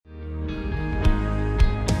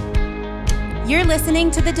You're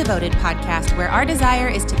listening to the Devoted Podcast, where our desire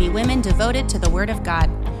is to be women devoted to the Word of God.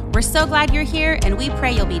 We're so glad you're here, and we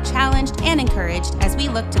pray you'll be challenged and encouraged as we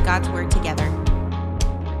look to God's Word together.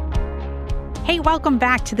 Hey, welcome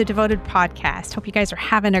back to the Devoted Podcast. Hope you guys are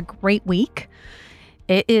having a great week.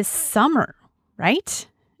 It is summer, right?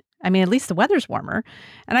 I mean, at least the weather's warmer.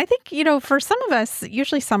 And I think, for some of us,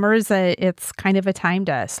 usually summer is it's kind of a time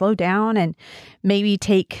to slow down and maybe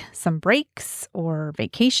take some breaks or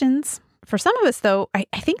vacations. For some of us, though, I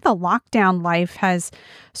think the lockdown life has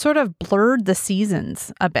sort of blurred the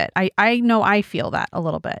seasons a bit. I know I feel that a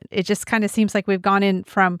little bit. It just kind of seems like we've gone in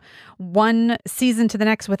from one season to the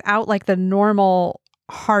next without like the normal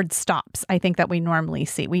hard stops, I think, that we normally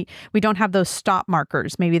see. We don't have those stop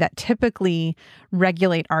markers maybe that typically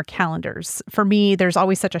regulate our calendars. For me, there's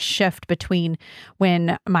always such a shift between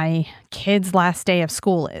when my kid's last day of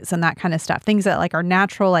school is and that kind of stuff. Things that like are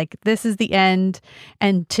natural, like this is the end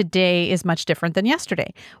and today is much different than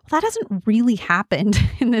yesterday. Well, that hasn't really happened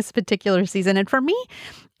in this particular season. And for me,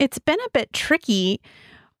 it's been a bit tricky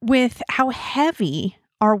with how heavy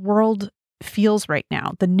our world feels right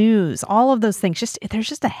now. The news, all of those things, there's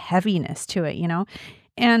just a heaviness to it,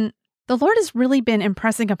 And the Lord has really been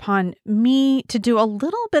impressing upon me to do a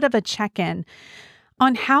little bit of a check-in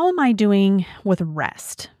on how am I doing with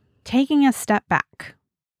rest, taking a step back,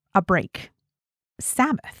 a break,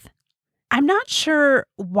 Sabbath. I'm not sure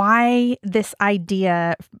why this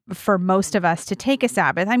idea for most of us to take a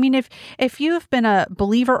Sabbath. I mean, if you have been a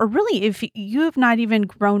believer, or really if you have not even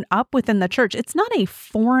grown up within the church, it's not a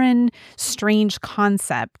foreign, strange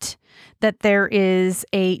concept that there is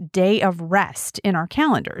a day of rest in our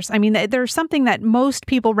calendars. I mean, there's something that most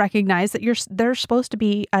people recognize that there's supposed to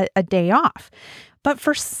be a day off. But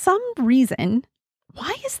for some reason,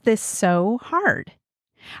 why is this so hard?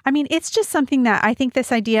 I mean, it's just something that I think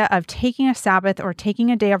this idea of taking a Sabbath or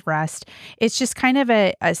taking a day of rest, it's just kind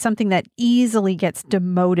of something that easily gets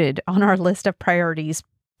demoted on our list of priorities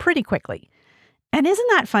pretty quickly. And isn't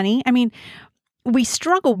that funny? I mean, we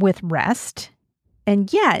struggle with rest,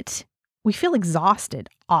 and yet we feel exhausted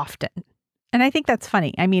often. And I think that's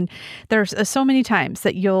funny. I mean, there's so many times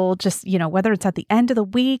that you'll just, whether it's at the end of the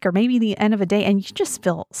week or maybe the end of a day, and you just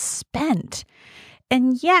feel spent.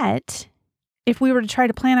 And yet, if we were to try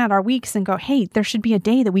to plan out our weeks and go, hey, there should be a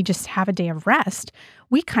day that we just have a day of rest,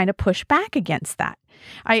 we kind of push back against that.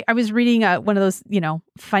 I was reading one of those,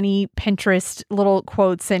 funny Pinterest little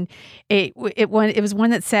quotes, and it was one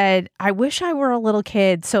that said, I wish I were a little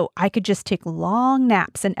kid so I could just take long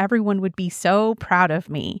naps and everyone would be so proud of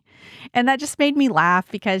me. And that just made me laugh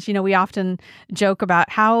because, we often joke about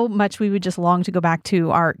how much we would just long to go back to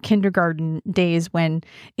our kindergarten days when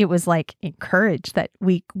it was like encouraged that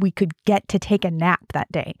we could get to take a nap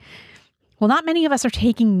that day. Well, not many of us are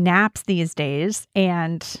taking naps these days,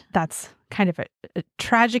 and that's kind of a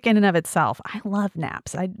tragic in and of itself. I love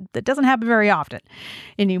naps. That doesn't happen very often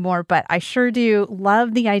anymore, but I sure do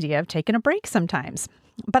love the idea of taking a break sometimes.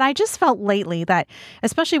 But I just felt lately that,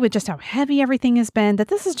 especially with just how heavy everything has been, that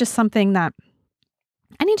this is just something that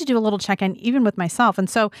I need to do a little check-in even with myself. And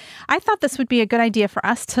so I thought this would be a good idea for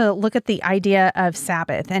us to look at the idea of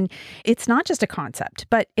Sabbath. And it's not just a concept,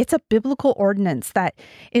 but it's a biblical ordinance that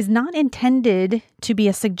is not intended to be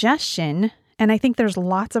a suggestion. And I think there's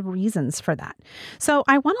lots of reasons for that. So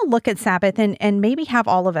I want to look at Sabbath and maybe have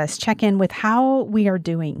all of us check in with how we are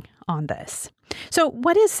doing on this. So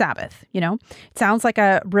what is Sabbath? It sounds like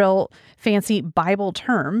a real fancy Bible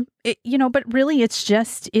term, but really it's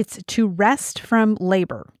to rest from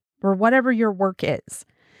labor or whatever your work is.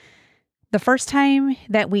 The first time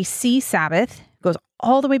that we see Sabbath goes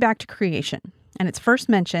all the way back to creation. And its first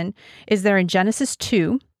mention is there in Genesis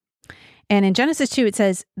 2. And in Genesis 2, it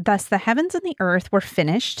says, thus the heavens and the earth were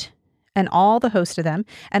finished, and all the host of them.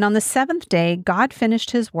 And on the seventh day, God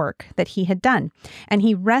finished his work that he had done. And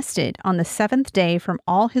he rested on the seventh day from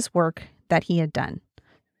all his work that he had done.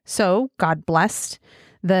 So God blessed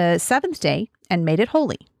the seventh day and made it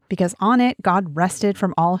holy, because on it, God rested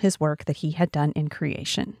from all his work that he had done in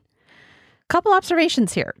creation. Couple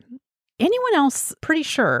observations here. Anyone else pretty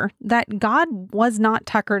sure that God was not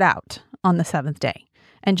tuckered out on the seventh day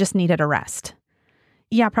and just needed a rest?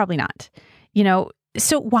 Yeah, probably not.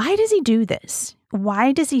 So why does he do this?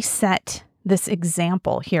 Why does he set this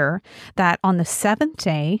example here that on the seventh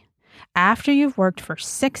day, after you've worked for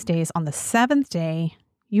 6 days, on the seventh day,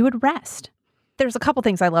 you would rest? There's a couple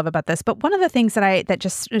things I love about this, but one of the things that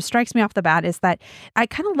just strikes me off the bat is that I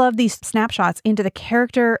kind of love these snapshots into the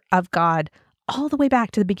character of God all the way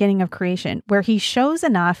back to the beginning of creation, where he shows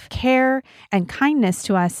enough care and kindness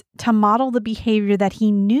to us to model the behavior that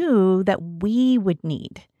he knew that we would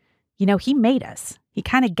need. He made us. He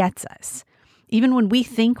kind of gets us. Even when we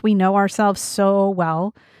think we know ourselves so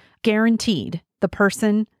well, guaranteed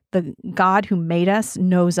the God who made us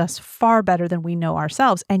knows us far better than we know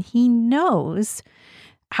ourselves. And he knows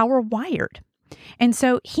how we're wired. And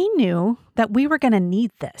so he knew that we were going to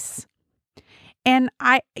need this. And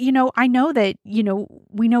I know that,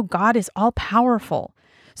 we know God is all powerful.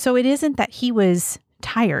 So it isn't that he was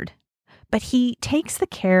tired, but he takes the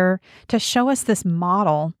care to show us this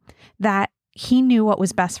model that he knew what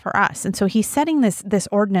was best for us. And so he's setting this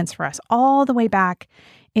ordinance for us all the way back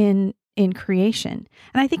in creation.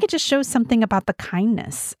 And I think it just shows something about the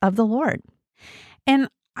kindness of the Lord. And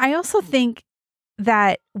I also think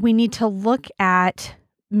that we need to look at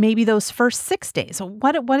maybe those first 6 days.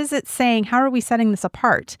 What is it saying? How are we setting this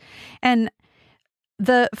apart? And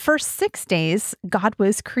the first 6 days, God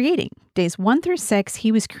was creating. Days 1 through 6,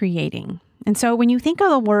 he was creating. And so when you think of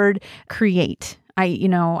the word create,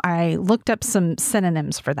 I looked up some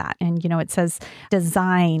synonyms for that. And, it says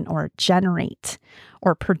design or generate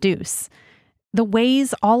or produce. The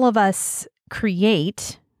ways all of us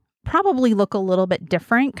create probably look a little bit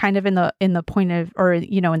different, kind of in the point of, or,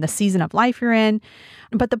 in the season of life you're in.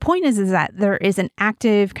 But the point is that there is an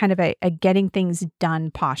active kind of a getting things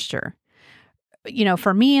done posture.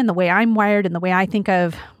 For me and the way I'm wired and the way I think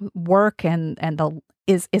of work and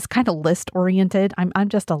is kind of list oriented. I'm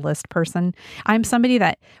just a list person. I'm somebody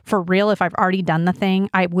that for real, if I've already done the thing,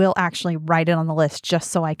 I will actually write it on the list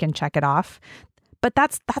just so I can check it off. But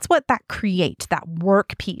that's what that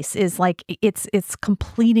work piece is like. It's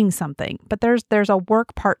completing something, but there's a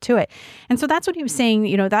work part to it. And so that's what he was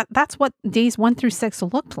saying, that's what days 1 through 6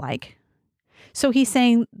 looked like. So he's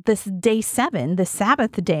saying this day 7, the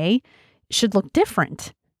Sabbath day, should look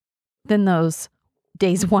different than those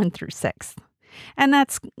days 1 through 6. And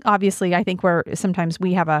that's obviously, I think, where sometimes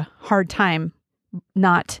we have a hard time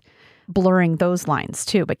not blurring those lines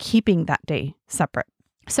too, but keeping that day separate.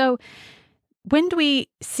 So when do we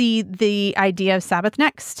see the idea of Sabbath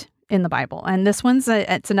next in the Bible? And this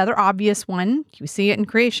it's another obvious one. You see it in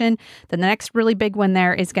creation. Then the next really big one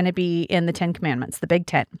there is going to be in the 10 Commandments, the Big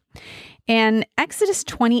 10. And Exodus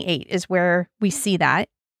 28 is where we see that.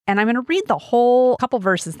 And I'm going to read the whole couple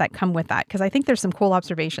verses that come with that, because I think there's some cool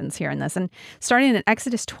observations here in this. And starting in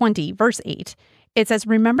Exodus 20, verse 8, it says,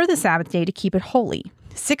 "Remember the Sabbath day to keep it holy.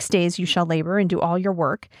 6 days you shall labor and do all your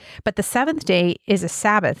work, but the seventh day is a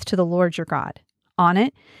Sabbath to the Lord your God. On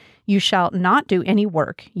it you shall not do any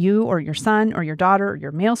work, you or your son or your daughter or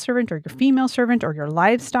your male servant or your female servant or your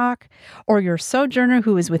livestock or your sojourner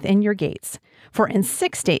who is within your gates. For in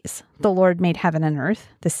 6 days the Lord made heaven and earth,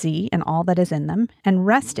 the sea and all that is in them, and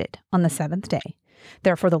rested on the seventh day.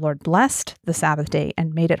 Therefore the Lord blessed the Sabbath day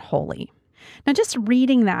and made it holy." Now, just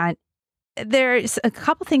reading that, there's a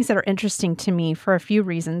couple things that are interesting to me for a few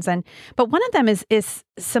reasons, but one of them is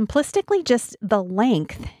simplistically just the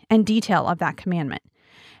length and detail of that commandment.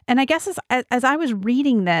 And I guess as I was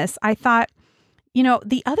reading this, I thought,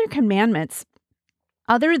 the other commandments,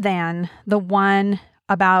 other than the one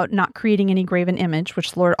about not creating any graven image,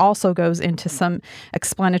 which the Lord also goes into some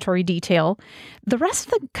explanatory detail, the rest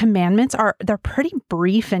of the commandments they're pretty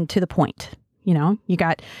brief and to the point. You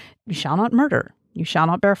got, you shall not murder. You shall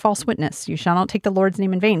not bear false witness. You shall not take the Lord's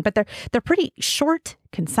name in vain. But they're pretty short,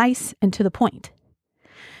 concise, and to the point.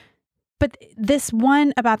 But this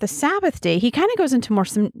one about the Sabbath day, he kind of goes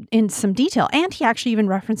into in some detail, and he actually even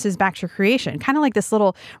references back to creation, kind of like this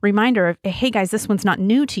little reminder of, hey guys, this one's not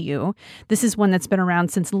new to you. This is one that's been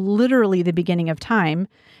around since literally the beginning of time,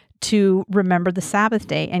 to remember the Sabbath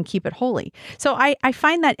day and keep it holy. So I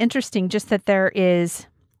find that interesting, just that there is,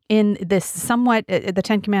 in this somewhat, the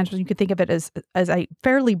 10 Commandments, you could think of it as a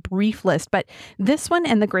fairly brief list, but this one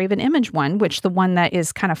and the graven image one, which the one that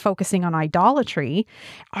is kind of focusing on idolatry,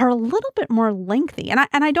 are a little bit more lengthy. And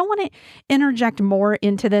I don't want to interject more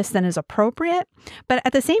into this than is appropriate, but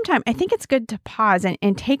at the same time, I think it's good to pause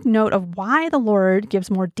and take note of why the Lord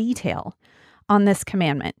gives more detail on this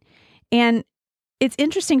commandment. And it's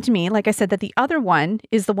interesting to me, like I said, that the other one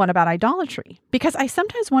is the one about idolatry, because I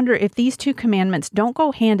sometimes wonder if these two commandments don't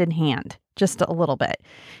go hand in hand just a little bit.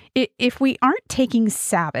 If we aren't taking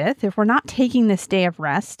Sabbath, if we're not taking this day of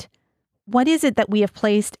rest, what is it that we have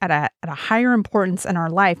placed at a higher importance in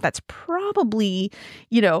our life? That's probably,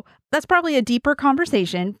 a deeper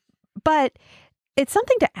conversation, but it's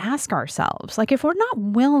something to ask ourselves. Like, if we're not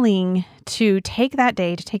willing to take that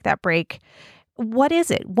day, to take that break, what is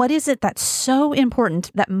it? What is it that's so important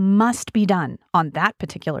that must be done on that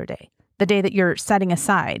particular day, the day that you're setting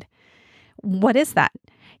aside? What is that?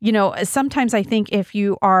 Sometimes I think if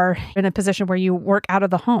you are in a position where you work out of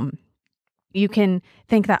the home, You can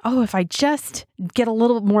think that, oh, if I just get a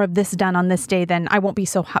little more of this done on this day, then I won't be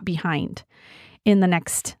so behind in the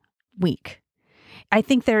next week. I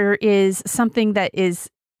think there is something that is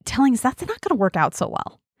telling us that's not going to work out so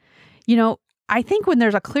well. I think when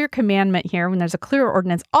there's a clear commandment here, when there's a clear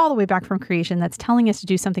ordinance all the way back from creation that's telling us to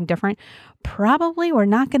do something different, probably we're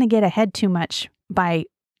not going to get ahead too much by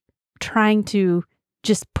trying to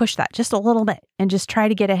just push that just a little bit and just try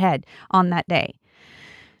to get ahead on that day.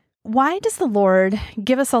 Why does the Lord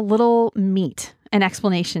give us a little meat, an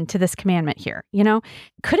explanation to this commandment here?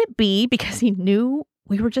 Could it be because he knew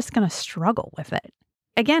we were just going to struggle with it?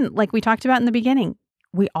 Again, like we talked about in the beginning,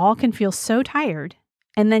 we all can feel so tired.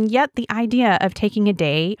 And then yet the idea of taking a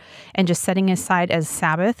day and just setting aside as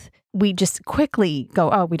Sabbath, we just quickly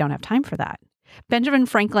go, oh, we don't have time for that. Benjamin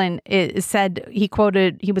Franklin said, he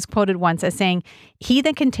was quoted once as saying, "He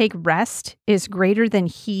that can take rest is greater than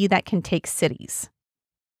he that can take cities."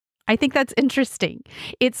 I think that's interesting.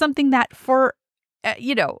 It's something that for,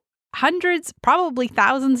 hundreds, probably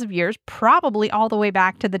thousands of years, probably all the way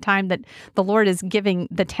back to the time that the Lord is giving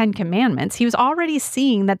the 10 Commandments, he was already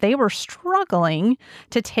seeing that they were struggling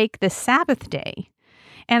to take the Sabbath day.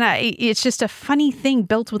 And it's just a funny thing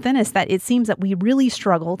built within us that it seems that we really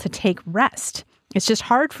struggle to take rest. It's just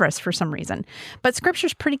hard for us for some reason. But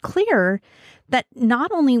Scripture's pretty clear that not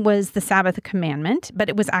only was the Sabbath a commandment, but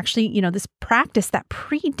it was actually, this practice that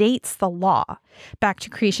predates the law back to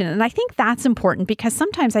creation. And I think that's important because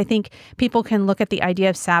sometimes I think people can look at the idea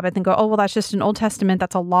of Sabbath and go, oh, well, that's just an Old Testament.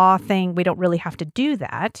 That's a law thing. We don't really have to do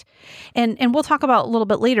that. And we'll talk about a little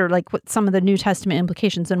bit later, like what some of the New Testament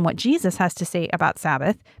implications and what Jesus has to say about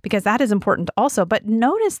Sabbath, because that is important also. But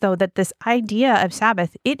notice, though, that this idea of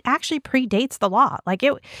Sabbath, it actually predates the law.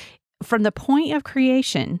 From the point of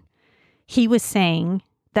creation, he was saying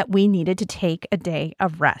that we needed to take a day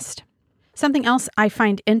of rest. Something else I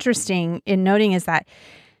find interesting in noting is that,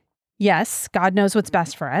 yes, God knows what's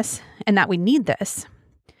best for us and that we need this.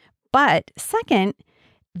 But second,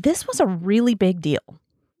 this was a really big deal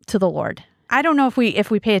to the Lord. I don't know if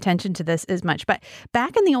we pay attention to this as much, but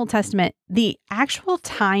back in the Old Testament, the actual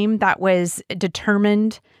time that was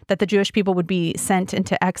determined that the Jewish people would be sent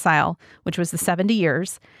into exile, which was the 70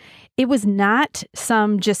 years, it was not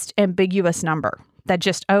some just ambiguous number that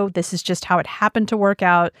just, oh, this is just how it happened to work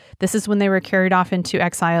out. This is when they were carried off into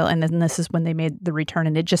exile, and then this is when they made the return,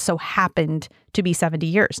 and it just so happened to be 70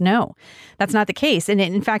 years. No, that's not the case. And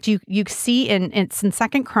in fact, you see it's in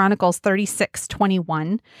 2 Chronicles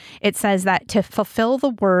 36:21, it says that to fulfill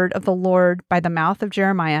the word of the Lord by the mouth of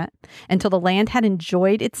Jeremiah, until the land had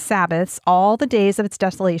enjoyed its Sabbaths all the days of its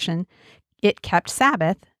desolation, it kept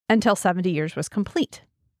Sabbath until 70 years was complete.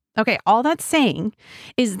 Okay, all that's saying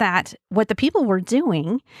is that what the people were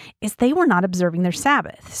doing is they were not observing their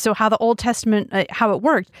Sabbath. So how the Old Testament, how it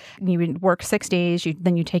worked, you would work 6 days,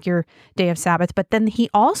 then you take your day of Sabbath. But then he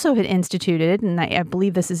also had instituted, and I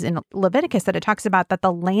believe this is in Leviticus, that it talks about that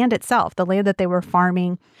the land itself, the land that they were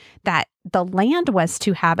farming, that the land was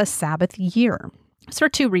to have a Sabbath year. It's for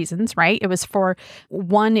two reasons, right? It was for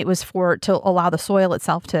to allow the soil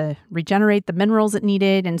itself to regenerate the minerals it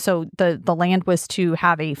needed. And so the land was to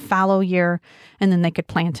have a fallow year, and then they could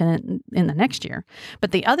plant in it in the next year.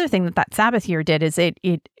 But the other thing that Sabbath year did is it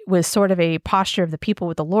was sort of a posture of the people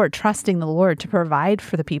with the Lord, trusting the Lord to provide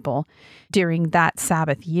for the people during that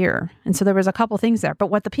Sabbath year. And so there was a couple things there.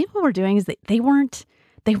 But what the people were doing is that they weren't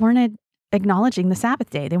acknowledging the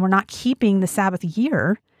Sabbath day. They were not keeping the Sabbath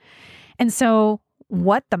year. And so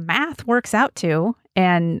what the math works out to,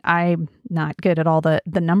 and I'm not good at all the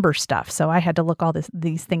number stuff, so I had to look all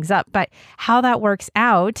these things up, but how that works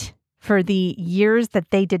out for the years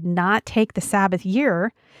that they did not take the Sabbath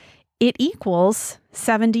year, it equals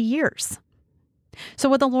 70 years. So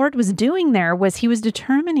what the Lord was doing there was he was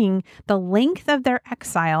determining the length of their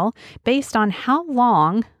exile based on how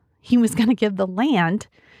long he was going to give the land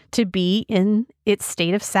to be in its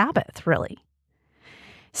state of Sabbath, really.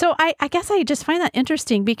 So I guess I just find that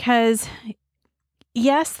interesting because,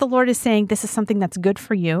 yes, the Lord is saying this is something that's good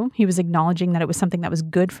for you. He was acknowledging that it was something that was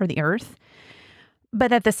good for the earth.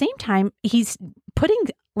 But at the same time, he's putting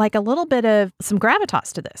like a little bit of some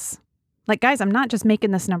gravitas to this. Like, guys, I'm not just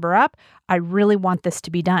making this number up. I really want this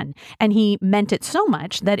to be done. And he meant it so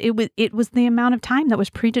much that it was the amount of time that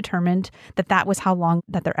was predetermined that was how long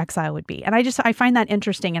that their exile would be. And I find that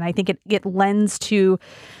interesting. And I think it lends to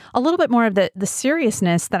a little bit more of the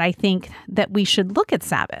seriousness that I think that we should look at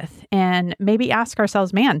Sabbath and maybe ask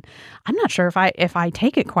ourselves, man, I'm not sure if I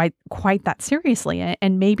take it quite that seriously.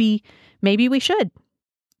 And maybe we should.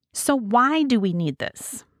 So why do we need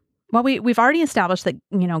this? Well, we've already established that,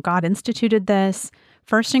 God instituted this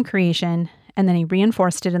first in creation, and then he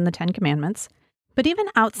reinforced it in the 10 Commandments. But even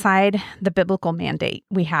outside the biblical mandate,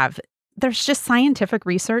 there's just scientific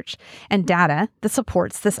research and data that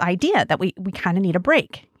supports this idea that we kind of need a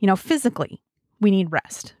break. Physically, we need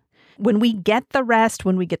rest. When we get the rest,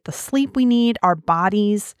 when we get the sleep we need, our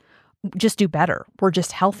bodies just do better. We're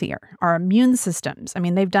just healthier. Our immune systems,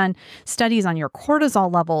 they've done studies on your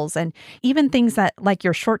cortisol levels, and even things that like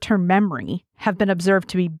your short-term memory have been observed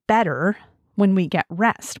to be better when we get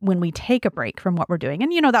rest, when we take a break from what we're doing.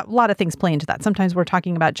 And that a lot of things play into that. Sometimes we're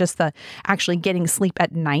talking about just the actually getting sleep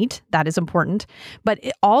at night. That is important. But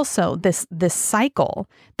also this cycle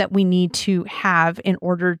that we need to have in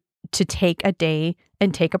order to take a day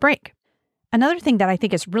and take a break. Another thing that I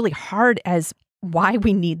think is really hard as why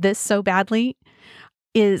we need this so badly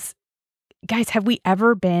is, guys, have we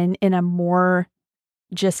ever been in a more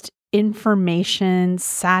just information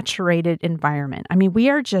saturated environment? We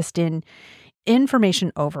are just in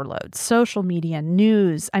information overload, social media,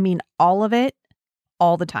 news, all of it,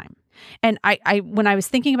 all the time. And I when I was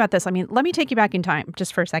thinking about this, let me take you back in time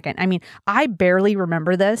just for a second. I barely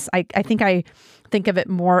remember this. I think of it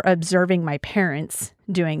more observing my parents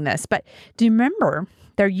doing this. But do you remember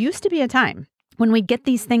there used to be a time when we'd get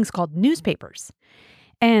these things called newspapers,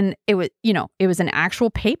 and it was an actual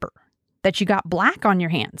paper that you got black on your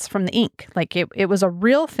hands from the ink. Like it was a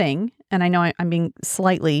real thing. And I know I'm being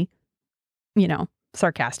slightly,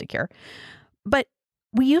 sarcastic here, but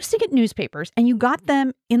we used to get newspapers and you got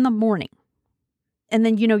them in the morning. And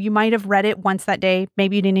then, you might have read it once that day.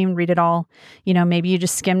 Maybe you didn't even read it all. Maybe you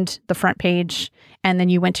just skimmed the front page and then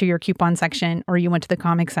you went to your coupon section or you went to the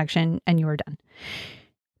comic section and you were done.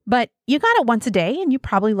 But you got it once a day and you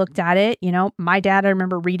probably looked at it. My dad, I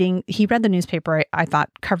remember he read the newspaper, I thought,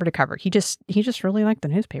 cover to cover. He just really liked the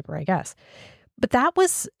newspaper, I guess. But that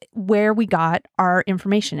was where we got our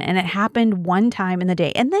information. And it happened one time in the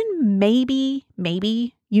day. And then maybe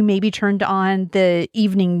you turned on the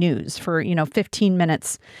evening news for, 15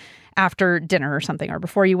 minutes after dinner or something, or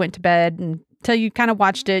before you went to bed, until you kind of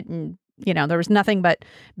watched it and, there was nothing but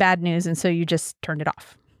bad news. And so you just turned it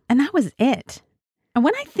off. And that was it. And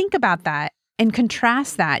when I think about that and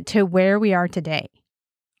contrast that to where we are today,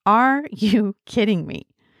 are you kidding me?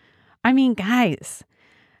 Guys,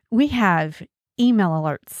 we have email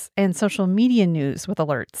alerts and social media news with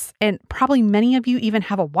alerts. And probably many of you even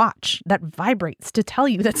have a watch that vibrates to tell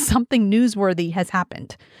you that something newsworthy has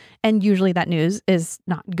happened. And usually that news is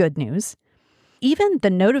not good news. Even the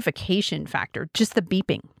notification factor, just the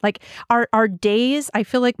beeping. Like our days, I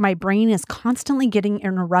feel like my brain is constantly getting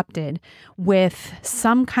interrupted with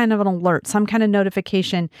some kind of an alert, some kind of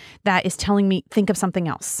notification that is telling me, think of something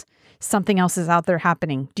else. Something else is out there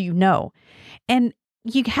happening. Do you know? And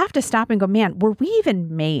you have to stop and go, man, were we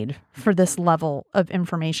even made for this level of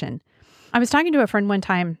information? I was talking to a friend one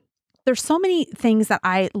time. There's so many things that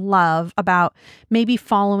I love about maybe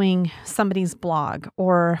following somebody's blog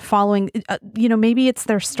or following, maybe it's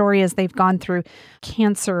their story as they've gone through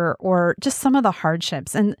cancer or just some of the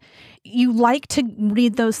hardships. And you like to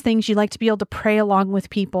read those things. You like to be able to pray along with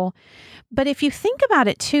people. But if you think about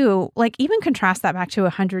it too, like even contrast that back to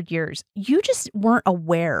 100 years, you just weren't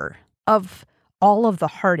aware of all of the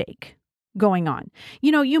heartache going on.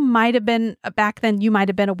 You might have been back then, you might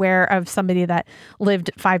have been aware of somebody that lived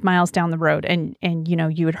 5 miles down the road and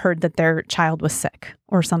you had heard that their child was sick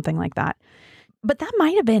or something like that. But that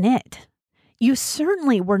might have been it. You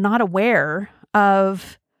certainly were not aware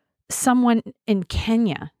of someone in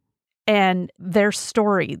Kenya and their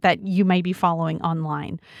story that you may be following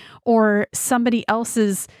online, or somebody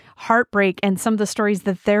else's heartbreak and some of the stories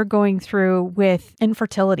that they're going through with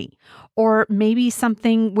infertility, or maybe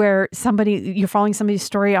something where you're following somebody's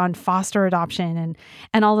story on foster adoption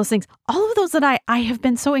and all those things. All of those that I have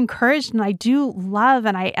been so encouraged and I do love,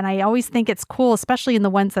 and I always think it's cool, especially in the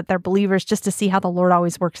ones that they're believers, just to see how the Lord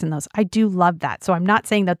always works in those. I do love that. So I'm not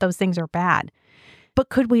saying that those things are bad, but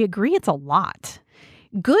could we agree it's a lot?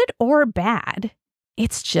 Good or bad,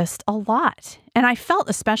 it's just a lot. And I felt,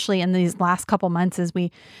 especially in these last couple months, as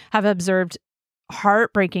we have observed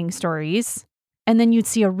heartbreaking stories, and then you'd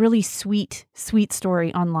see a really sweet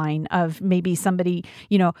story online of maybe somebody,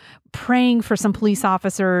 praying for some police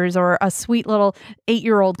officers, or a sweet little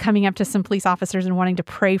 8-year-old coming up to some police officers and wanting to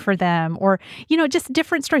pray for them, or, just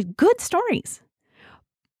different stories, good stories,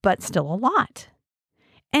 but still a lot.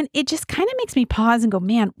 And it just kind of makes me pause and go,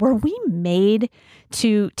 man, were we made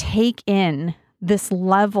to take in this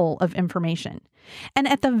level of information? And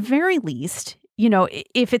at the very least,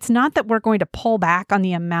 if it's not that we're going to pull back on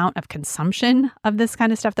the amount of consumption of this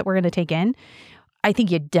kind of stuff that we're going to take in, I think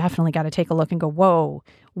you definitely got to take a look and go, whoa,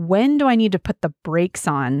 when do I need to put the brakes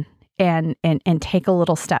on and take a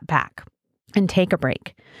little step back? and take a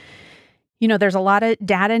break. You know, there's a lot of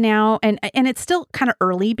data now, and it's still kind of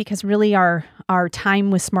early because really our time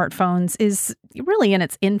with smartphones is really in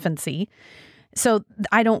its infancy. So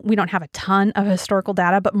we don't have a ton of historical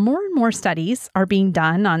data, but more and more studies are being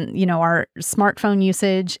done on, you know, our smartphone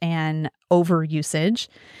usage and overusage.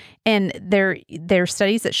 And there are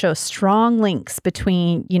studies that show strong links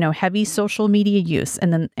between, you know, heavy social media use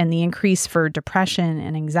and the increase for depression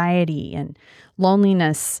and anxiety and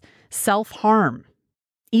loneliness, self-harm,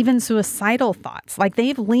 even suicidal thoughts. Like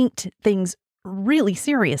they've linked things, really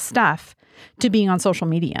serious stuff, to being on social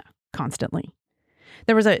media constantly.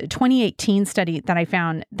 There was a 2018 study that I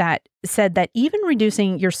found that said that even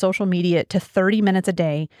reducing your social media to 30 minutes a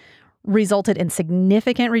day resulted in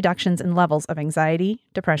significant reductions in levels of anxiety,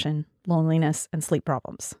 depression, loneliness, and sleep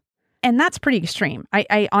problems. And that's pretty extreme.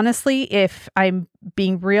 I honestly, if I'm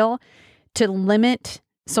being real, to limit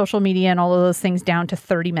social media and all of those things down to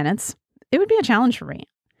 30 minutes, it would be a challenge for me.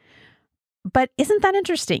 But isn't that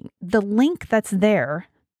interesting? The link that's there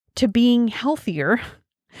to being healthier,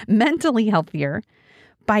 mentally healthier,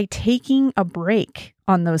 by taking a break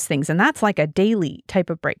on those things. And that's like a daily type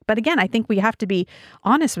of break. But again, I think we have to be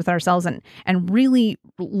honest with ourselves and really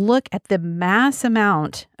look at the mass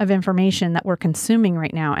amount of information that we're consuming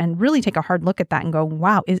right now and really take a hard look at that and go,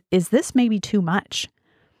 wow, is this maybe too much?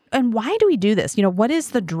 And why do we do this? You know, what is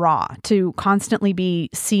the draw to constantly be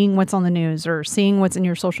seeing what's on the news or seeing what's in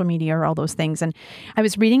your social media or all those things? And I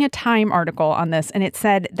was reading a Time article on this, and it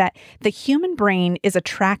said that the human brain is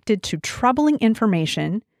attracted to troubling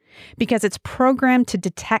information because it's programmed to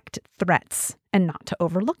detect threats and not to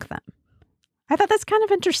overlook them. I thought that's kind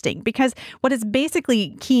of interesting because what it's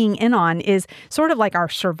basically keying in on is sort of like our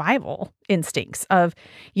survival instincts of,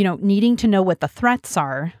 you know, needing to know what the threats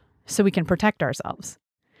are so we can protect ourselves.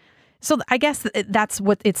 So I guess that's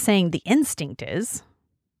what it's saying the instinct is.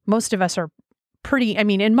 Most of us are pretty, I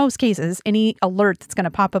mean, in most cases, any alert that's going to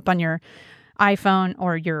pop up on your iPhone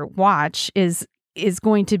or your watch is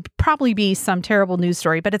going to probably be some terrible news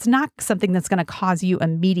story, but it's not something that's going to cause you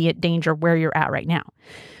immediate danger where you're at right now.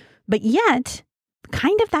 But yet,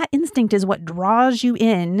 kind of that instinct is what draws you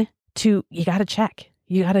in to, you got to check,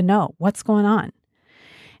 you got to know what's going on.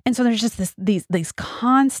 And so there's just these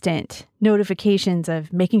constant notifications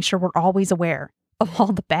of making sure we're always aware of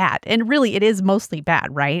all the bad. And really, it is mostly bad,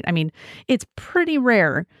 right? I mean, it's pretty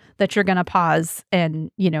rare that you're going to pause and,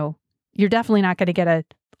 you know, you're definitely not going to get an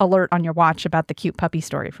alert on your watch about the cute puppy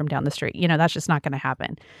story from down the street. You know, that's just not going to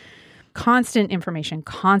happen. Constant information,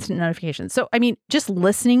 constant notifications. So, I mean, just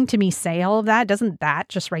listening to me say all of that, doesn't that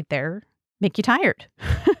just right there make you tired?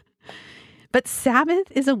 But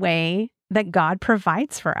Sabbath is a way that God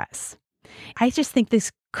provides for us. I just think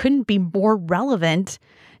this couldn't be more relevant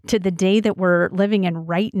to the day that we're living in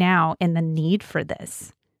right now and the need for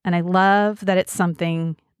this. And I love that it's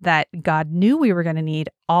something that God knew we were going to need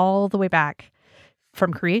all the way back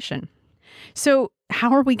from creation. So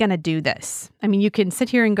how are we going to do this? I mean, you can sit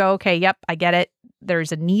here and go, okay, yep, I get it.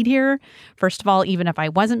 There's a need here. First of all, even if I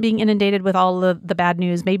wasn't being inundated with all of the bad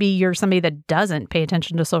news, maybe you're somebody that doesn't pay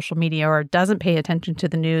attention to social media or doesn't pay attention to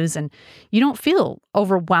the news and you don't feel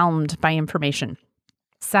overwhelmed by information.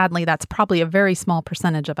 Sadly, that's probably a very small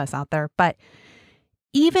percentage of us out there. But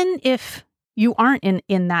even if you aren't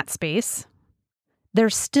in that space,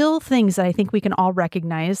 there's still things that I think we can all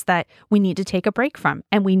recognize that we need to take a break from.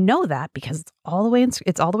 And we know that because it's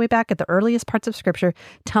all the way back at the earliest parts of Scripture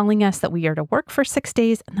telling us that we are to work for 6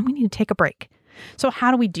 days and then we need to take a break. So how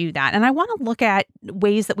do we do that? And I want to look at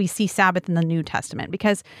ways that we see Sabbath in the New Testament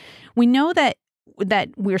because we know that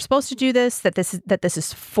we're supposed to do this, that this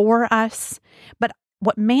is for us. But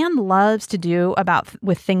what man loves to do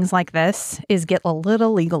with things like this is get a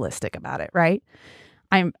little legalistic about it, right?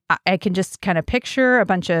 I can just kind of picture a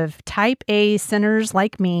bunch of type A sinners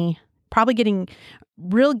like me probably getting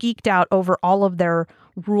real geeked out over all of their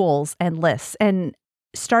rules and lists and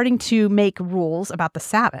starting to make rules about the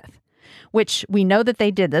Sabbath, which we know that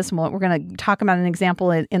they did this. We're going to talk about an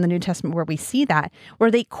example in the New Testament where we see that,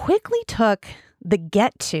 where they quickly took the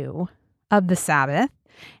get to of the Sabbath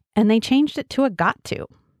and they changed it to a got to,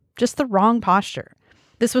 just the wrong posture.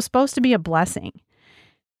 This was supposed to be a blessing.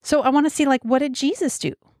 So I want to see, what did Jesus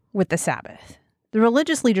do with the Sabbath? The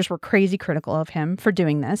religious leaders were crazy critical of him for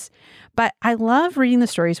doing this, but I love reading the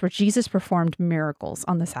stories where Jesus performed miracles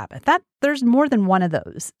on the Sabbath. There's more than one of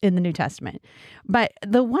those in the New Testament. But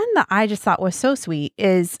the one that I just thought was so sweet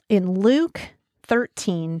is in Luke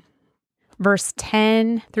 13, verse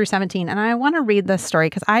 10 through 17. And I want to read this story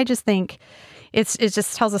because I just think it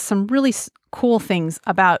just tells us some really cool things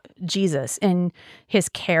about Jesus and his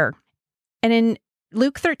care. And in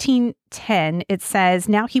Luke 13:10, it says,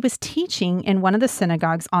 "Now he was teaching in one of the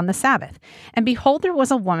synagogues on the Sabbath. And behold, there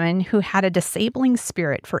was a woman who had a disabling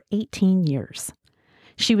spirit for 18 years.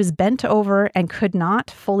 She was bent over and could not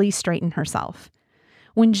fully straighten herself.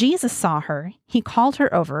 When Jesus saw her, he called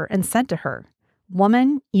her over and said to her,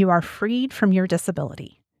 'Woman, you are freed from your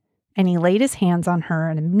disability.' And he laid his hands on her,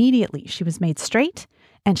 and immediately she was made straight,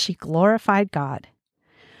 and she glorified God.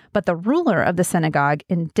 But the ruler of the synagogue,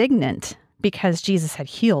 indignant because Jesus had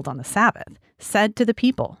healed on the Sabbath, said to the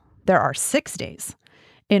people, 'There are 6 days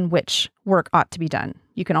in which work ought to be done.'"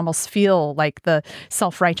 You can almost feel like the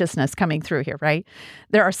self-righteousness coming through here, right?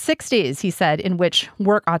 "There are 6 days," he said, "in which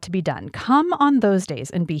work ought to be done. Come on those days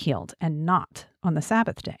and be healed, and not on the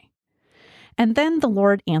Sabbath day." And then the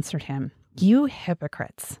Lord answered him, "You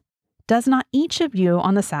hypocrites! Does not each of you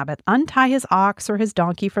on the Sabbath untie his ox or his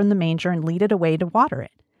donkey from the manger and lead it away to water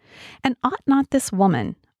it? And ought not this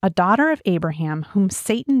woman, a daughter of Abraham, whom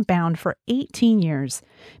Satan bound for 18 years,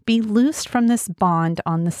 be loosed from this bond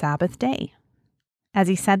on the Sabbath day?" As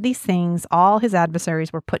he said these things, all his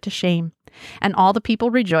adversaries were put to shame, and all the people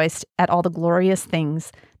rejoiced at all the glorious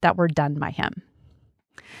things that were done by him.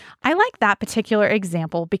 I like that particular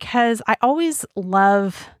example because I always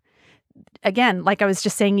love, again, like I was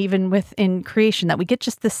just saying, even within creation, that we get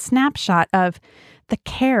just this snapshot of the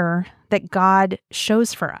care that God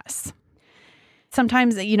shows for us.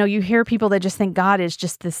 Sometimes, you hear people that just think God is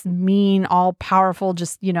just this mean, all-powerful,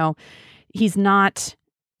 just, he's not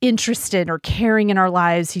interested or caring in our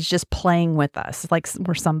lives. He's just playing with us like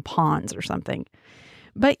we're some pawns or something.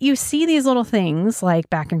 But you see these little things like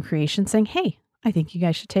back in creation saying, "Hey, I think you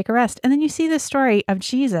guys should take a rest." And then you see this story of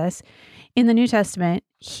Jesus in the New Testament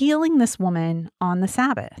healing this woman on the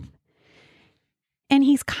Sabbath. And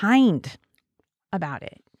he's kind about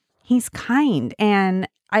it. He's kind. And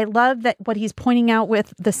I love that what he's pointing out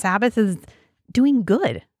with the Sabbath is doing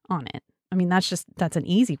good on it. I mean, that's an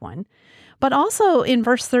easy one. But also in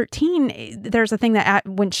verse 13, there's a thing that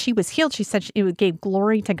when she was healed, she said it gave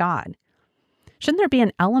glory to God. Shouldn't there be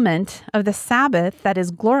an element of the Sabbath that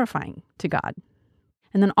is glorifying to God?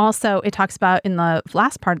 And then also it talks about in the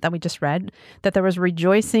last part that we just read that there was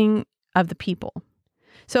rejoicing of the people.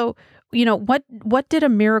 So, what did a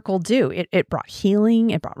miracle do? It brought healing,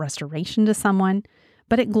 it brought restoration to someone,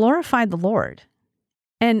 but it glorified the Lord.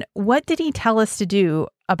 And what did he tell us to do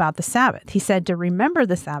about the Sabbath? He said to remember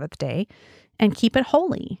the Sabbath day and keep it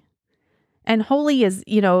holy. And holy is,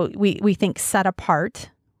 we think set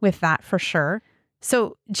apart with that for sure.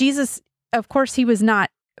 So Jesus, of course, he was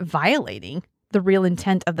not violating the real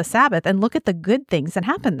intent of the Sabbath. And look at the good things that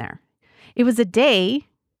happened there. It was a day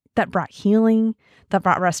that brought healing, that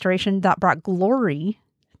brought restoration, that brought glory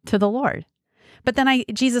to the Lord. But then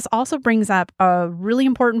Jesus also brings up a really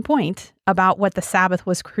important point about what the Sabbath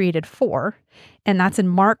was created for. And that's in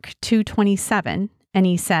Mark 2:27. And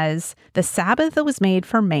he says, "The Sabbath was made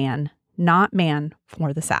for man, not man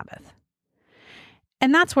for the Sabbath."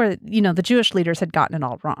 And that's where, the Jewish leaders had gotten it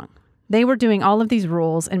all wrong. They were doing all of these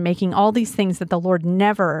rules and making all these things that the Lord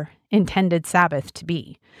never intended Sabbath to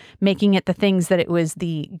be, making it the things that it was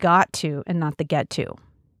the got to and not the get to.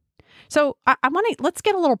 So let's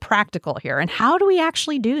get a little practical here. And how do we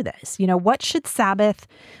actually do this? What should Sabbath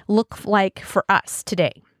look like for us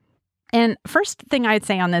today? And first thing I'd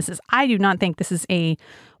say on this is I do not think this is a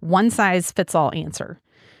one-size-fits-all answer.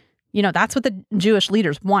 That's what the Jewish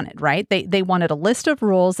leaders wanted, right? They wanted a list of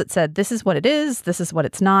rules that said, this is what it is, this is what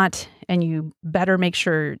it's not, and you better make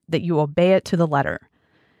sure that you obey it to the letter.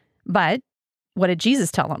 But what did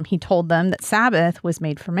Jesus tell them? He told them that Sabbath was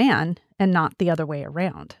made for man and not the other way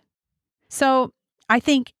around. So I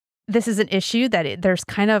think this is an issue that there's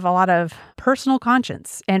kind of a lot of personal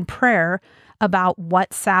conscience and prayer about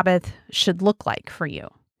what Sabbath should look like for you.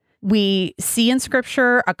 We see in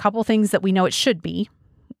Scripture a couple things that we know it should be.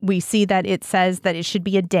 We see that it says that it should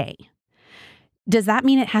be a day. Does that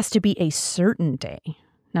mean it has to be a certain day?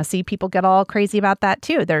 Now, see, people get all crazy about that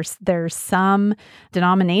too. There's some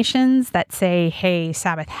denominations that say, hey,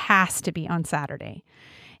 Sabbath has to be on Saturday.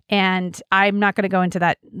 And I'm not going to go into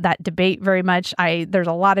that debate very much. There's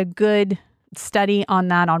a lot of good study on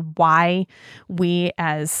that, on why we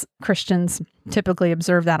as Christians typically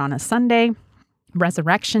observe that on a Sunday,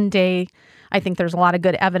 Resurrection Day. I think there's a lot of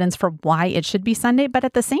good evidence for why it should be Sunday, but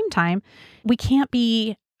at the same time, we can't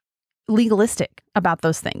be legalistic about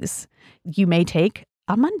those things. You may take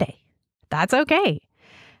a Monday. That's okay.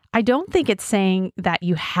 I don't think it's saying that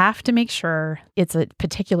you have to make sure it's a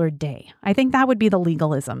particular day. I think that would be the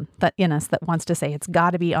legalism that in us that wants to say it's got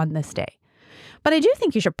to be on this day. But I do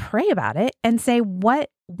think you should pray about it and say, what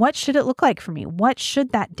should it look like for me? What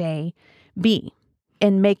should that day be?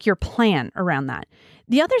 and make your plan around that.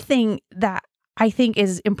 The other thing that I think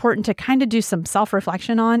is important to kind of do some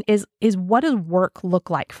self-reflection on is what does work look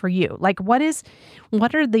like for you? Like what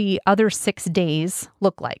are the other 6 days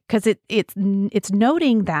look like? Because it's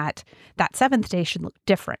noting that seventh day should look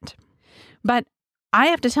different. But I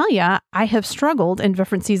have to tell you, I have struggled in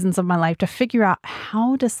different seasons of my life to figure out,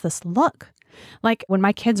 how does this look? Like when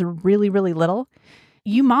my kids are really, really little,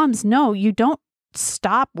 you moms know you don't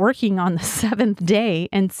stop working on the 7th day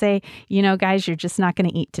and say, guys, you're just not going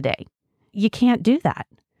to eat today. You can't do that.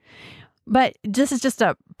 But this is just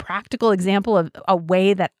a practical example of a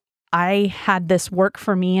way that I had this work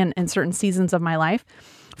for me in certain seasons of my life.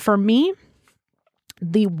 For me,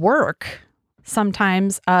 the work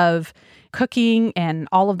sometimes of cooking and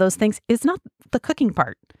all of those things is not the cooking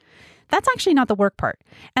part. That's actually not the work part.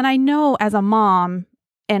 And I know as a mom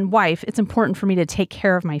and wife, it's important for me to take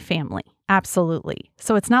care of my family. Absolutely.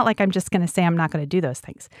 So it's not like I'm just going to say I'm not going to do those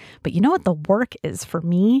things. But you know what the work is for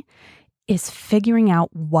me is figuring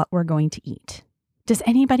out what we're going to eat. Does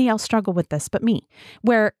anybody else struggle with this but me?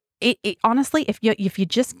 Where it honestly, if you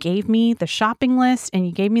just gave me the shopping list and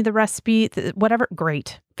you gave me the recipe, whatever,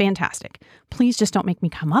 great, fantastic. Please just don't make me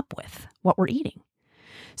come up with what we're eating.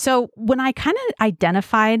 So when I kind of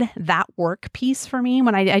identified that work piece for me,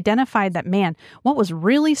 when I identified that, man, what was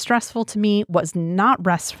really stressful to me was not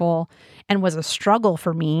restful and was a struggle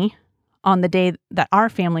for me on the day that our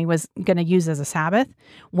family was going to use as a Sabbath,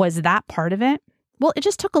 was that part of it? Well, it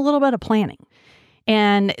just took a little bit of planning.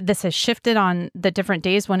 And this has shifted on the different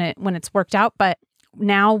days when it's worked out. But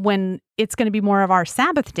now when it's going to be more of our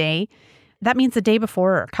Sabbath day, that means the day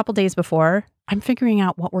before or a couple days before, I'm figuring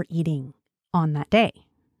out what we're eating on that day.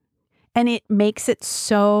 And it makes it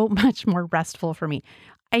so much more restful for me.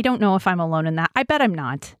 I don't know if I'm alone in that. I bet I'm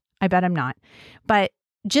not. But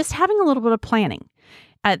just having a little bit of planning.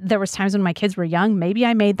 There was times when my kids were young, maybe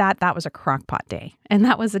I made that was a crock pot day. And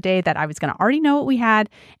that was a day that I was going to already know what we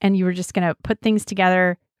had. And you were just going to put things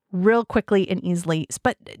together real quickly and easily.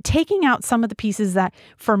 But taking out some of the pieces that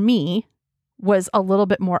for me was a little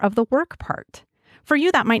bit more of the work part. For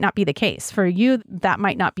you, that might not be the case. For you, that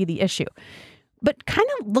might not be the issue. But kind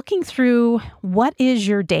of looking through, what is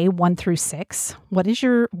your day 1 through 6? What does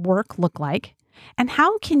your work look like? And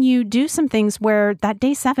how can you do some things where that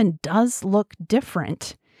day 7 does look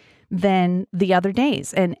different than the other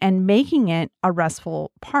days and making it a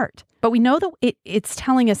restful part? But we know that it's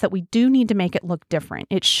telling us that we do need to make it look different.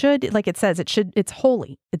 It should, like it says, it's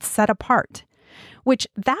holy. It's set apart. Which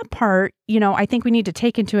that part, I think we need to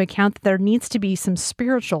take into account that there needs to be some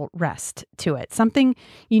spiritual rest to it. Something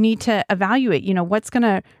you need to evaluate, what's going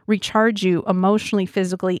to recharge you emotionally,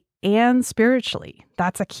 physically, and spiritually.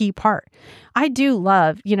 That's a key part. I do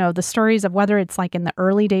love, the stories of whether it's like in the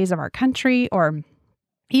early days of our country or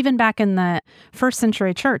even back in the first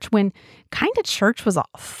century church, when kind of church was a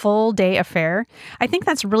full day affair. I think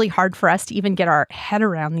that's really hard for us to even get our head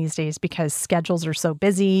around these days because schedules are so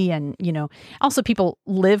busy and, also people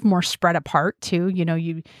live more spread apart too.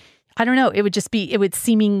 I don't know, it would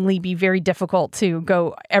seemingly be very difficult to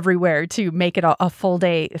go everywhere to make it a full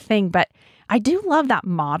day thing. But I do love that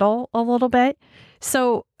model a little bit.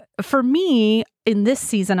 So for me, in this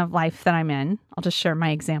season of life that I'm in, I'll just share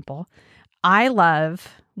my example.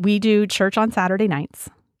 We do church on Saturday nights,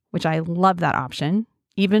 which I love that option.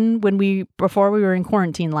 Even before we were in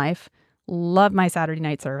quarantine life, love my Saturday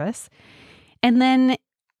night service. And then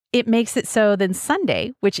it makes it so then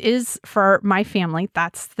Sunday, which is for my family,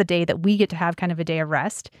 that's the day that we get to have kind of a day of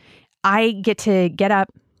rest. I get to get up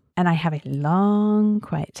and I have a long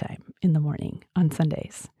quiet time in the morning on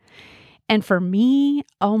Sundays. And for me,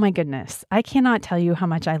 oh my goodness, I cannot tell you how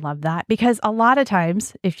much I love that, because a lot of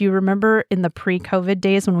times, if you remember in the pre-COVID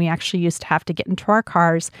days when we actually used to have to get into our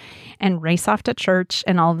cars and race off to church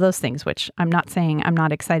and all of those things, which I'm not saying I'm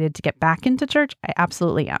not excited to get back into church. I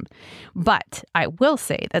absolutely am. But I will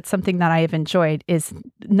say that something that I have enjoyed is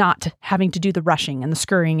not having to do the rushing and the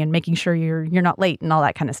scurrying and making sure you're not late and all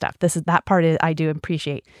that kind of stuff. That part I do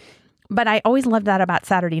appreciate. But I always loved that about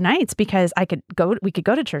Saturday nights because we could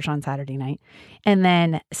go to church on Saturday night. And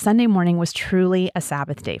then Sunday morning was truly a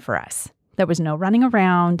Sabbath day for us. There was no running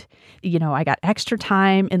around. I got extra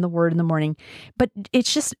time in the Word in the morning. But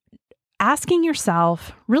it's just asking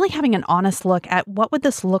yourself, really having an honest look at what would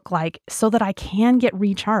this look like so that I can get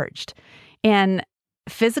recharged. And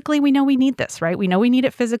physically, we know we need this, right? We know we need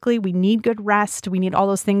it physically. We need good rest. We need all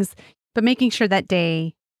those things. But making sure that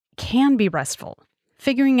day can be restful.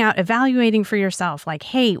 Figuring out, evaluating for yourself, like,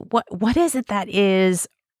 hey, what is it that is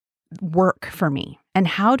work for me? And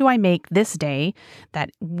how do I make this day that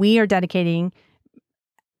we are dedicating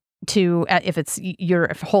to, if it's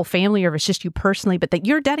your whole family or if it's just you personally, but that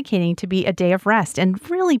you're dedicating to be a day of rest and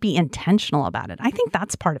really be intentional about it. I think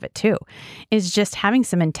that's part of it too, is just having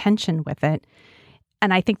some intention with it.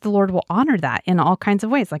 And I think the Lord will honor that in all kinds of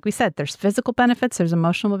ways. Like we said, there's physical benefits, there's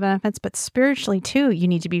emotional benefits, but spiritually too, you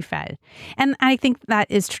need to be fed. And I think that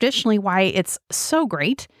is traditionally why it's so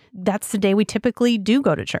great. That's the day we typically do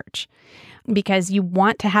go to church, because you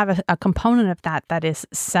want to have a component of that is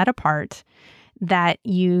set apart, that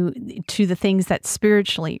you to the things that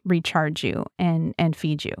spiritually recharge you and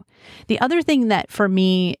feed you. The other thing that for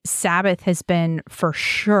me, Sabbath has been for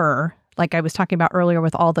sure, like I was talking about earlier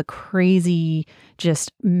with all the crazy,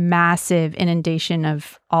 just massive inundation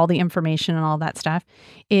of all the information and all that stuff,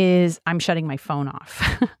 is I'm shutting my phone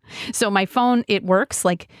off. So my phone, it works.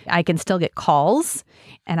 Like I can still get calls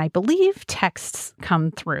and I believe texts come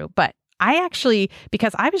through, but I actually,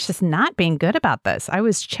 because I was just not being good about this, I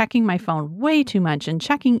was checking my phone way too much and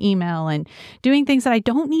checking email and doing things that I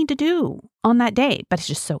don't need to do on that day, but it's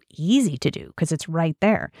just so easy to do because it's right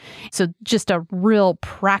there. So just a real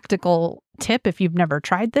practical tip, if you've never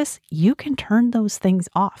tried this, you can turn those things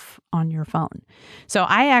off on your phone. So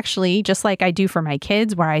I actually, just like I do for my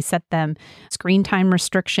kids, where I set them screen time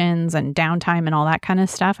restrictions and downtime and all that kind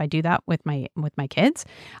of stuff, I do that with my kids.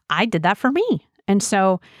 I did that for me. And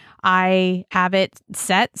so I have it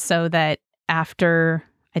set so that after,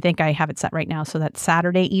 I think I have it set right now, so that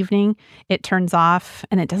Saturday evening, it turns off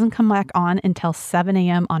and it doesn't come back on until 7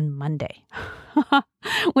 a.m. on Monday,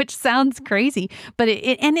 which sounds crazy. But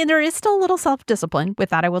and there is still a little self-discipline with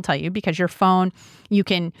that, I will tell you, because your phone, you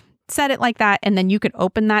can set it like that, and then you could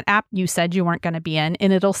open that app you said you weren't going to be in,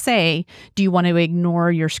 and it'll say, do you want to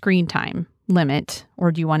ignore your screen time limit,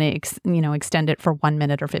 or do you want to extend it for 1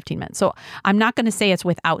 minute or 15 minutes? So I'm not going to say it's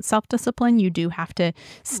without self-discipline. You do have to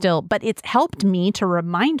still, but it's helped me to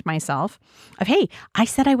remind myself of, hey, I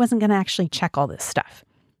said I wasn't going to actually check all this stuff,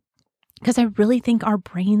 because I really think our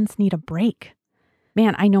brains need a break.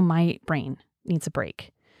 Man, I know my brain needs a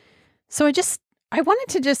break. So I wanted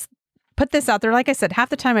to just put this out there. Like I said, half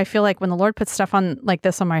the time I feel like when the Lord puts stuff on like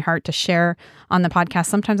this on my heart to share on the podcast,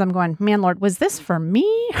 sometimes I'm going, man, Lord, was this for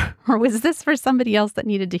me or was this for somebody else that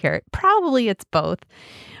needed to hear it? Probably it's both.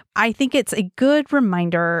 I think it's a good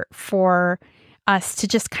reminder for us to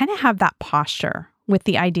just kind of have that posture with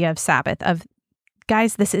the idea of Sabbath of,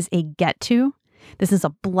 guys, this is a get to. This is a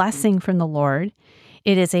blessing from the Lord.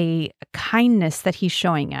 It is a kindness that he's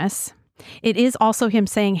showing us. It is also him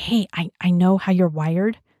saying, hey, I know how you're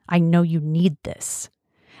wired. I know you need this.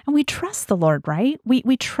 And we trust the Lord, right?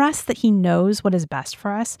 We trust that he knows what is best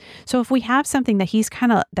for us. So if we have something that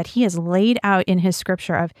that he has laid out in his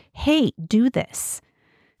scripture of, hey, do this,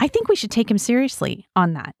 I think we should take him seriously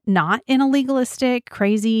on that. Not in a legalistic,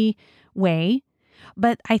 crazy way,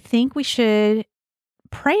 but I think we should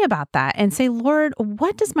pray about that and say, Lord,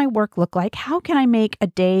 what does my work look like? How can I make a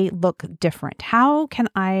day look different? How can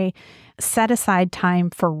I set aside time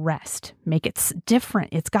for rest? Make it different.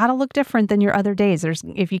 It's got to look different than your other days.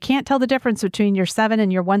 If you can't tell the difference between your 7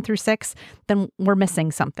 and your 1 through 6, then we're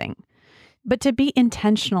missing something. But to be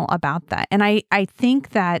intentional about that. And I think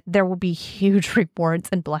that there will be huge rewards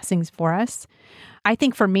and blessings for us. I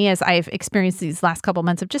think for me, as I've experienced these last couple of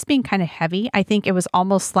months of just being kind of heavy, I think it was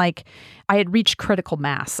almost like I had reached critical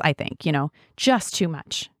mass, I think, just too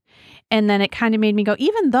much. And then it kind of made me go,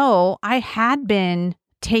 even though I had been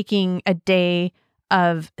taking a day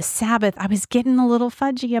of Sabbath, I was getting a little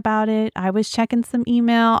fudgy about it. I was checking some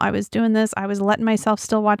email. I was doing this. I was letting myself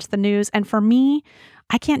still watch the news. And for me,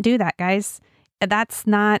 I can't do that, guys. That's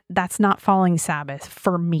not following Sabbath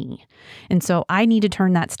for me. And so I need to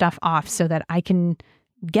turn that stuff off so that I can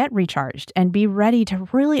get recharged and be ready to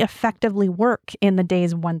really effectively work in the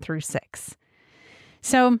days 1 through 6.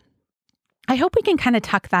 So I hope we can kind of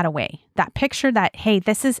tuck that away, that picture that, hey,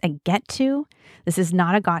 this is a get to, this is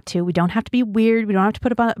not a got to. We don't have to be weird. We don't have to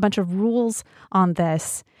put a bunch of rules on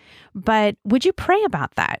this. But would you pray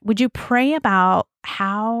about that? Would you pray about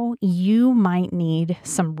how you might need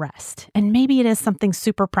some rest? And maybe it is something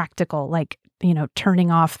super practical, like,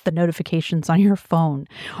 turning off the notifications on your phone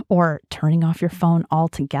or turning off your phone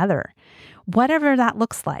altogether, whatever that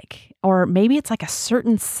looks like. Or maybe it's like a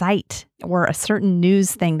certain site or a certain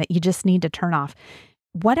news thing that you just need to turn off,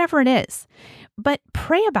 whatever it is. But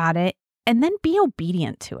pray about it and then be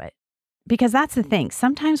obedient to it. Because that's the thing.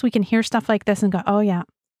 Sometimes we can hear stuff like this and go, oh yeah,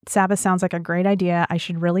 Sabbath sounds like a great idea. I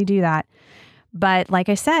should really do that. But like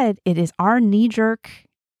I said, it is our knee-jerk,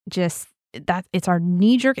 it's our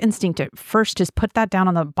knee-jerk instinct to first just put that down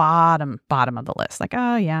on the bottom of the list. Like,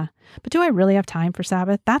 oh yeah, but do I really have time for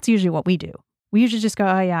Sabbath? That's usually what we do. We usually just go,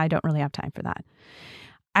 oh yeah, I don't really have time for that.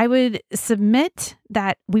 I would submit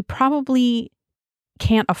that we probably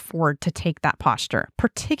can't afford to take that posture,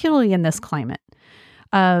 particularly in this climate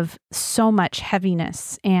of so much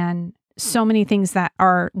heaviness and so many things that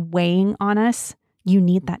are weighing on us. You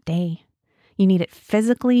need that day. You need it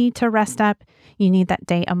physically to rest up. You need that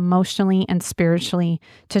day emotionally and spiritually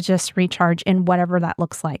to just recharge in whatever that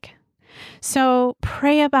looks like. So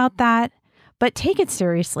pray about that, but take it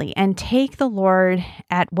seriously and take the Lord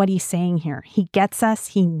at what he's saying here. He gets us.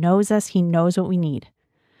 He knows us. He knows what we need.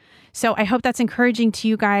 So I hope that's encouraging to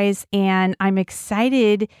you guys. And I'm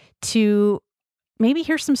excited to maybe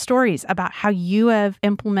hear some stories about how you have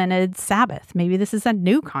implemented Sabbath. Maybe this is a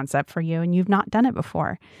new concept for you and you've not done it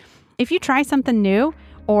before. If you try something new,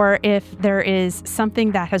 or if there is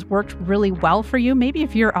something that has worked really well for you, maybe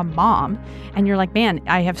if you're a mom and you're like, man,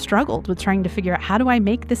 I have struggled with trying to figure out how do I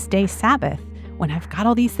make this day Sabbath when I've got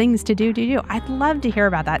all these things to do. I'd love to hear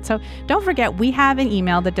about that. So don't forget, we have an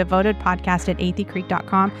email,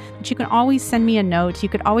 thedevotedpodcast@atheycreek.com, that you can always send me a note. You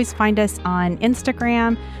could always find us on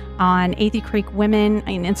Instagram, on Athey Creek Women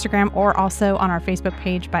on Instagram, or also on our Facebook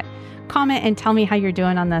page. But comment and tell me how you're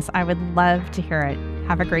doing on this. I would love to hear it.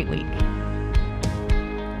 Have a great week.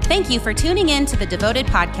 Thank you for tuning in to the Devoted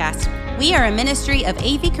Podcast. We are a ministry of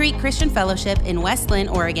Athey Creek Christian Fellowship in West Linn,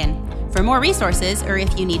 Oregon. For more resources, or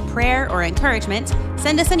if you need prayer or encouragement,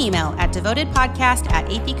 send us an email at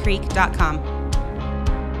devotedpodcast@atheycreek.com.